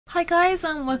Hi guys,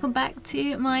 and welcome back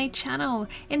to my channel.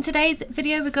 In today's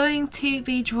video we're going to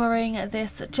be drawing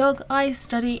this dog eye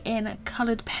study in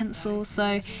coloured pencil.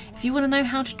 So if you want to know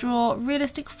how to draw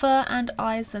realistic fur and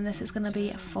eyes, then this is going to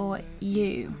be for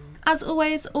you. As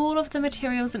always, all of the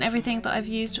materials and everything that I've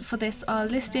used for this are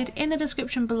listed in the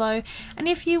description below, and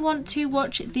if you want to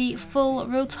watch the full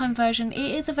real-time version, it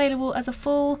is available as a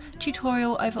full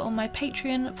tutorial over on my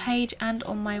Patreon page and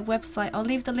on my website. I'll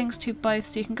leave the links to both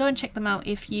so you can go and check them out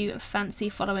if you fancy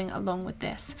following along with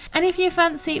this. And if you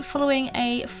fancy following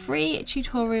a free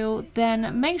tutorial,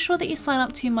 then make sure that you sign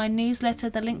up to my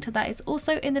newsletter. The link to that is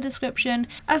also in the description.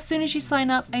 As soon as you sign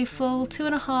up, a full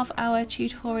 2.5 hour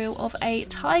tutorial of a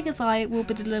tiger's eye will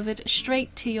be delivered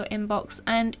straight to your inbox,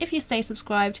 and if you stay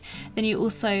subscribed then you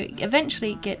also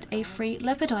eventually get a free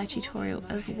leopard eye tutorial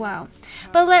as well.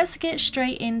 But let's get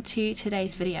straight into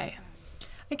today's video.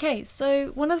 Okay, so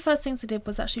one of the first things I did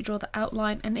was actually draw the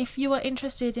outline, and if you are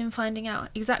interested in finding out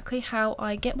exactly how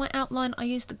I get my outline, I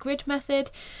use the grid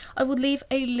method. I will leave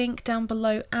a link down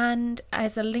below and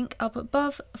as a link up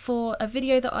above for a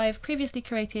video that I've previously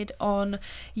created on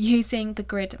using the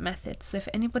grid method. So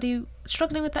for anybody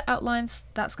struggling with the outlines,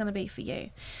 that's going to be for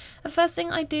you. The first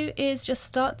thing I do is just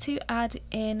start to add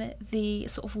in the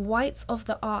sort of whites of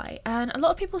the eye, and a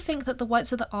lot of people think that the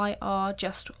whites of the eye are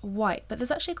just white, but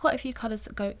there's actually quite a few colours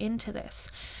that go into this.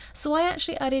 So I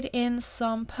actually added in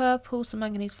some purple, some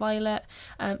manganese violet,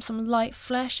 some light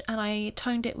flesh, and I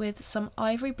toned it with some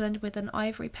ivory, blended with an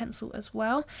ivory pencil as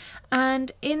well.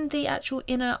 And in the actual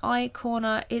inner eye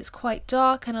corner it's quite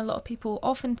dark, and a lot of people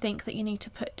often think that you need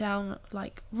to put down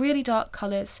like really dark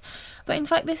colours, but in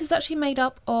fact this is actually made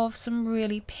up of some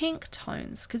really pink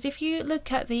tones, because if you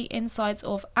look at the insides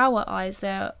of our eyes,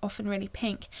 they're often really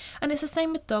pink, and it's the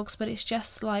same with dogs, but it's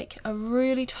just like a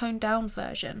really toned down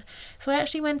version. So I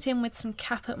actually went in with some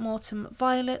Caput Mortem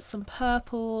violets, some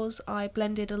purples, I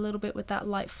blended a little bit with that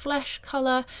light flesh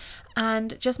colour,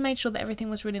 and just made sure that everything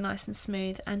was really nice and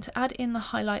smooth. And to add in the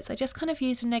highlights, I just kind of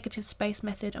used a negative space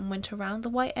method and went around the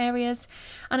white areas,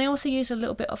 and I also used a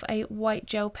little bit of a white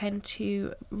gel pen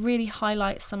to really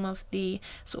highlight some of the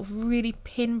sort of really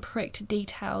pinpricked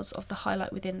details of the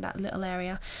highlight within that little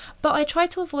area. But I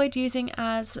tried to avoid using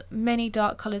as many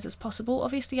dark colours as possible.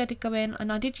 Obviously I did go in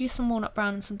and I did use some walnut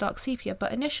brown and some dark sepia,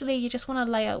 but initially you just want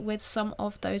to layer with some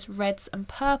of those reds and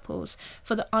purples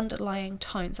for the underlying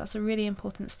tones. That's a really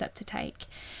important step to take.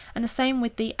 And the same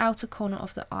with the outer corner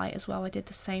of the eye as well, I did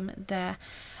the same there.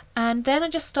 And then I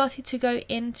just started to go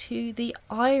into the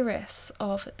iris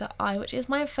of the eye, which is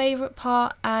my favourite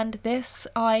part, and this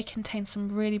eye contains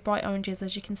some really bright oranges.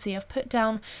 As you can see, I've put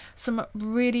down some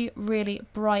really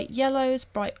bright yellows,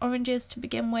 bright oranges to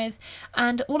begin with,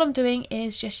 and all I'm doing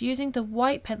is just using the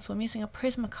white pencil. I'm using a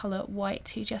Prismacolor white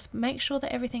to just make sure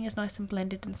that everything is nice and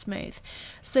blended and smooth.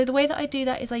 So the way that I do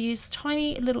that is I use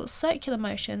tiny little circular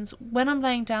motions when I'm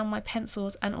laying down my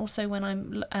pencils, and also when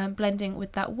I'm blending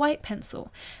with that white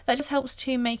pencil. That just helps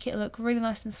to make it look really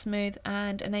nice and smooth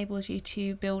and enables you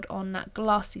to build on that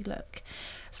glassy look.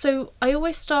 So I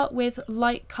always start with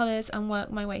light colours and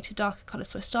work my way to darker colours.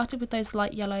 So I started with those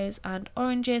light yellows and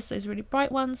oranges, those really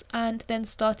bright ones, and then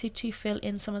started to fill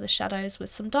in some of the shadows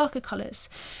with some darker colours.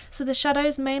 So the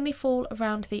shadows mainly fall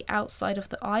around the outside of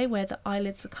the eye, where the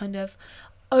eyelids are kind of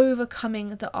overcoming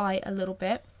the eye a little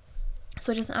bit.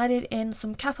 So I just added in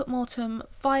some Caput Mortem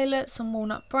violet, some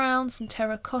walnut brown, some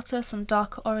terracotta, some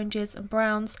darker oranges and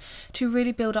browns to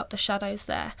really build up the shadows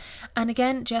there. And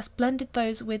again, just blended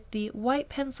those with the white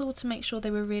pencil to make sure they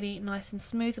were really nice and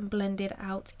smooth and blended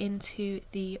out into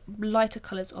the lighter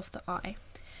colours of the eye.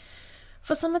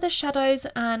 For some of the shadows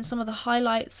and some of the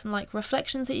highlights and like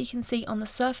reflections that you can see on the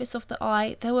surface of the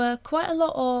eye, there were quite a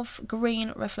lot of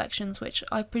green reflections, which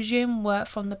I presume were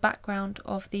from the background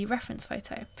of the reference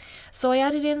photo. So I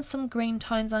added in some green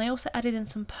tones, and I also added in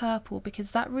some purple,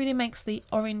 because that really makes the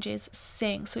oranges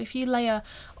sing. So if you layer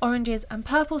oranges and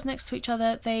purples next to each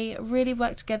other, they really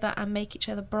work together and make each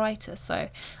other brighter. So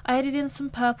I added in some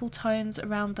purple tones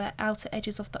around the outer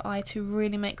edges of the eye to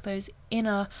really make those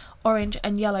inner orange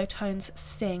and yellow tones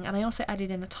sing, and I also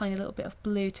added in a tiny little bit of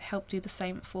blue to help do the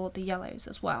same for the yellows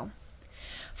as well.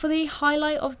 For the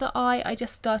highlight of the eye, I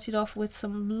just started off with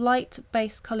some light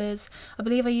base colours. I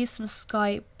believe I used some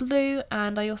sky blue,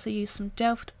 and I also used some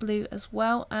Delft blue as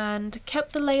well, and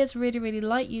kept the layers really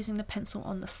light using the pencil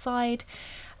on the side,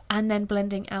 and then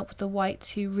blending out with the white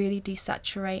to really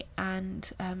desaturate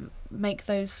and make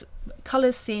those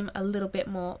colours seem a little bit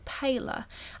more paler.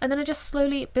 And then I just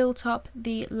slowly built up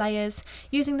the layers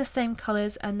using the same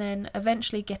colours, and then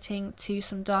eventually getting to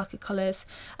some darker colours.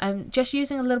 Just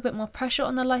using a little bit more pressure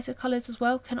on the lighter colours as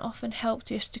well can often help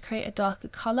just to create a darker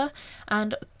colour,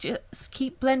 and just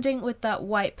keep blending with that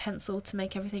white pencil to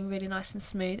make everything really nice and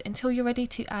smooth until you're ready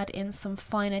to add in some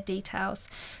finer details.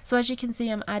 So as you can see,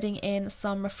 I'm adding in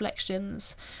some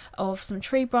reflections of some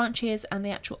tree branches and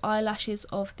the actual eyelashes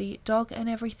of the dog and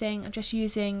everything. I'm just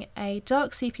using a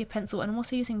dark sepia pencil, and I'm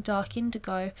also using dark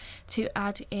indigo to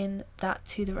add in that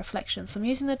to the reflection. So I'm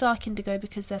using the dark indigo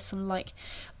because there's some like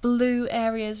blue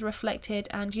areas reflected,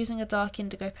 and using a dark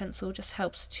indigo pencil just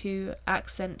helps to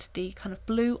accent the kind of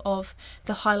blue of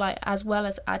the highlight, as well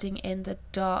as adding in the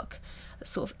dark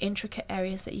sort of intricate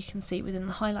areas that you can see within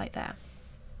the highlight there.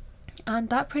 And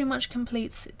that pretty much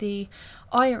completes the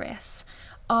iris.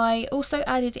 I also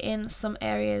added in some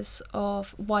areas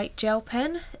of white gel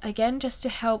pen, again just to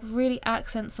help really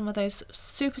accent some of those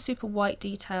super white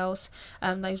details,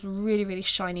 those really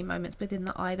shiny moments within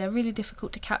the eye. They're really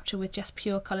difficult to capture with just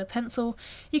pure coloured pencil.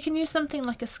 You can use something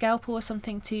like a scalpel or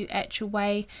something to etch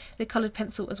away the coloured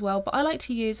pencil as well, but I like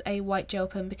to use a white gel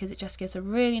pen because it just gives a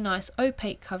really nice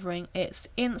opaque covering. It's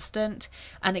instant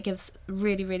and it gives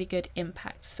really good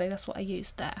impact, so that's what I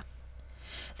used there.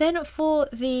 Then for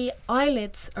the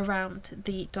eyelids around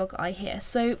the dog eye here,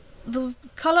 so the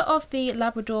colour of the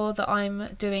Labrador that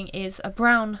I'm doing is a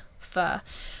brown fur,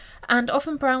 and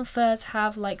often brown furs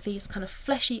have like these kind of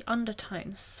fleshy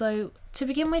undertones. So to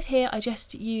begin with here, I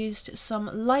just used some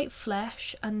light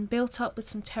flesh and built up with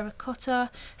some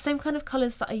terracotta, same kind of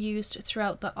colours that I used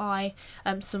throughout the eye,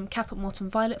 some Caput Mortem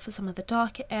Violet for some of the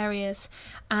darker areas,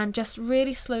 and just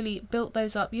really slowly built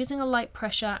those up using a light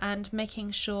pressure and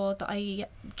making sure that I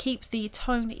keep the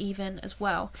tone even as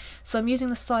well. So I'm using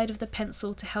the side of the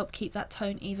pencil to help keep that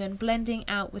tone even, blending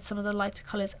out with some of the lighter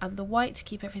colours and the white to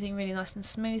keep everything really nice and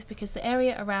smooth, because the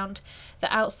area around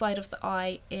the outside of the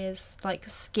eye is like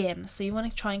skin, so you want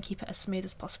to try and keep it as smooth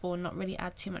as possible and not really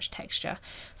add too much texture.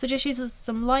 So just use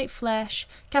some light flesh,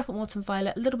 Caput Mortem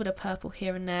Violet, a little bit of purple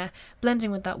here and there,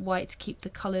 blending with that white to keep the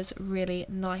colours really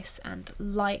nice and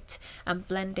light and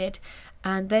blended.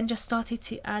 And then just started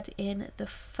to add in the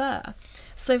fur.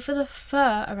 So for the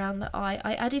fur around the eye,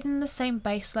 I added in the same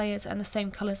base layers and the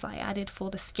same colours that I added for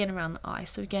the skin around the eye.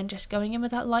 So again, just going in with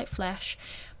that light flesh,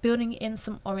 building in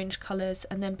some orange colours,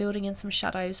 and then building in some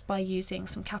shadows by using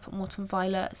some Caput Mortem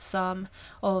Violet, some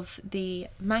of the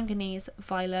Manganese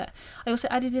Violet. I also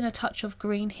added in a touch of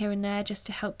green here and there just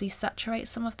to help desaturate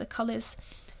some of the colours.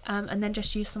 And then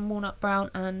just use some walnut brown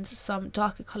and some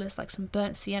darker colours like some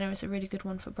burnt sienna is a really good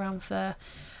one for brown fur,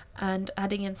 and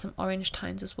adding in some orange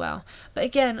tones as well. But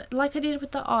again, like I did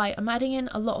with the eye, I'm adding in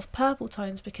a lot of purple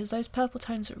tones because those purple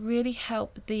tones really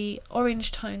help the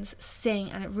orange tones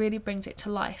sing, and it really brings it to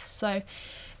life. So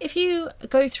if you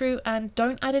go through and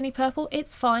don't add any purple,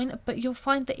 it's fine, but you'll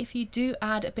find that if you do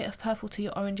add a bit of purple to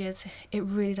your oranges, it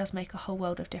really does make a whole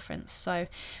world of difference. So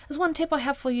as one tip I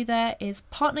have for you there is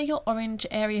partner your orange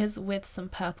areas with some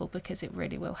purple, because it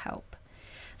really will help.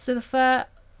 So the fur,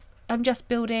 I'm just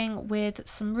building with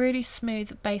some really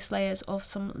smooth base layers of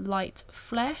some light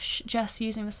flesh, just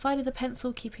using the side of the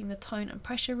pencil, keeping the tone and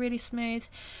pressure really smooth.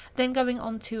 Then going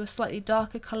on to a slightly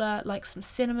darker colour like some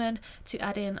cinnamon to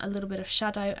add in a little bit of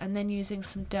shadow, and then using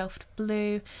some Delft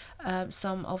blue,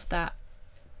 some of that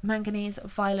Manganese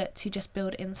Violet to just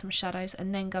build in some shadows,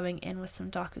 and then going in with some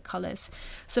darker colours.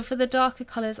 So for the darker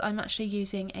colours, I'm actually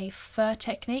using a fur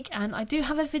technique, and I do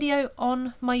have a video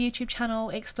on my YouTube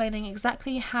channel explaining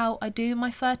exactly how I do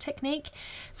my fur technique.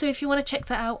 So if you want to check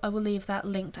that out, I will leave that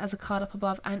linked as a card up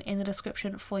above and in the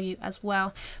description for you as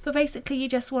well. But basically you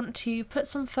just want to put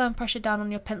some firm pressure down on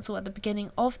your pencil at the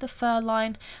beginning of the fur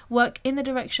line, work in the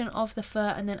direction of the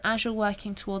fur, and then as you're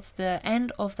working towards the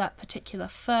end of that particular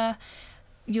fur,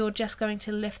 you're just going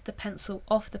to lift the pencil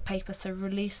off the paper, so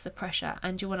release the pressure,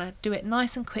 and you want to do it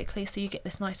nice and quickly so you get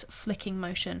this nice flicking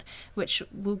motion, which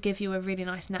will give you a really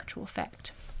nice natural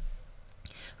effect.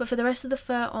 But for the rest of the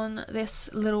fur on this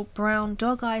little brown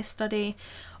dog eye study,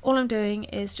 all I'm doing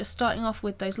is just starting off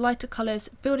with those lighter colours,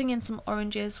 building in some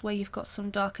oranges where you've got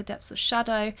some darker depths of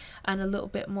shadow and a little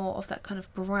bit more of that kind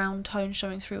of brown tone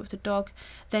showing through with the dog,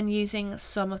 then using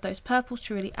some of those purples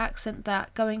to really accent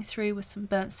that, going through with some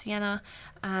burnt sienna,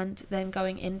 and then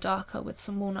going in darker with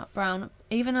some walnut brown,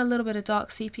 even a little bit of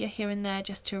dark sepia here and there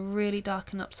just to really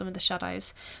darken up some of the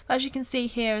shadows. But as you can see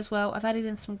here as well, I've added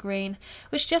in some green,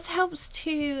 which just helps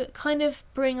to kind of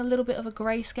bring a little bit of a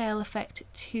grayscale effect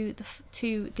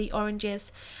to the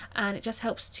oranges, and it just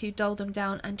helps to dull them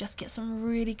down and just get some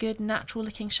really good natural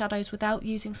looking shadows without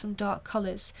using some dark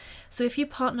colours. So if you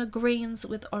partner greens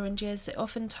with oranges, it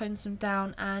often tones them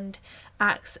down and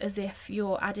acts as if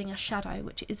you're adding a shadow,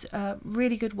 which is a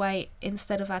really good way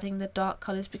instead of adding the dark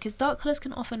colours, because dark colours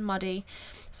can often muddy.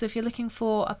 So if you're looking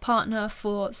for a partner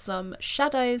for some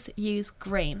shadows, use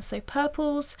green. So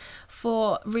purples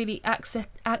for really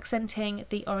accenting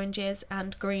the oranges,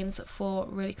 and greens for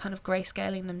really kind of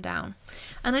grayscaling them down.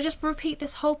 And I just repeat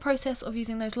this whole process of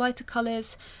using those lighter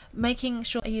colours, making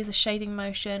sure I use a shading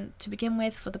motion to begin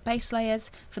with for the base layers,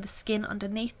 for the skin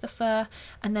underneath the fur,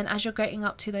 and then as you're getting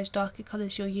up to those darker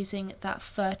colours, you're using that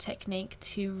fur technique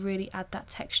to really add that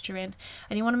texture in.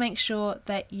 And you want to make sure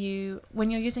that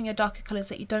when you're using your darker colours,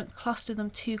 that you don't cluster them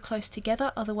too close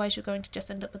together, otherwise you're going to just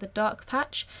end up with a dark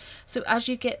patch. So as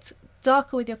you get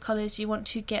darker with your colours, you want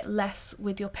to get less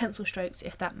with your pencil strokes,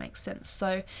 if that makes sense.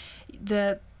 So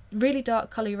the really dark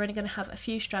colour, you're only going to have a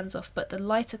few strands off, but the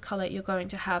lighter colour you're going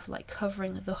to have like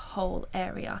covering the whole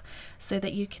area so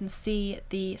that you can see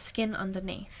the skin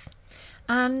underneath.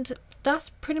 And that's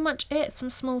pretty much it, some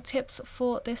small tips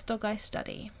for this dog eye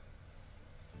study.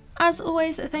 As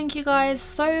always, thank you guys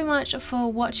so much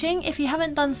for watching. If you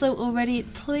haven't done so already,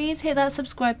 please hit that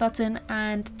subscribe button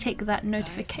and tick that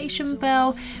notification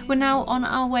bell. We're now on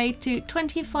our way to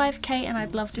 25k and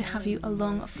I'd love to have you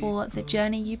along for the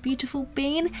journey, you beautiful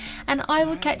bean. And I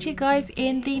will catch you guys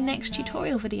in the next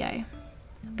tutorial video.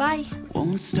 Bye.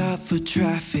 Won't stop for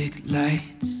traffic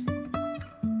lights.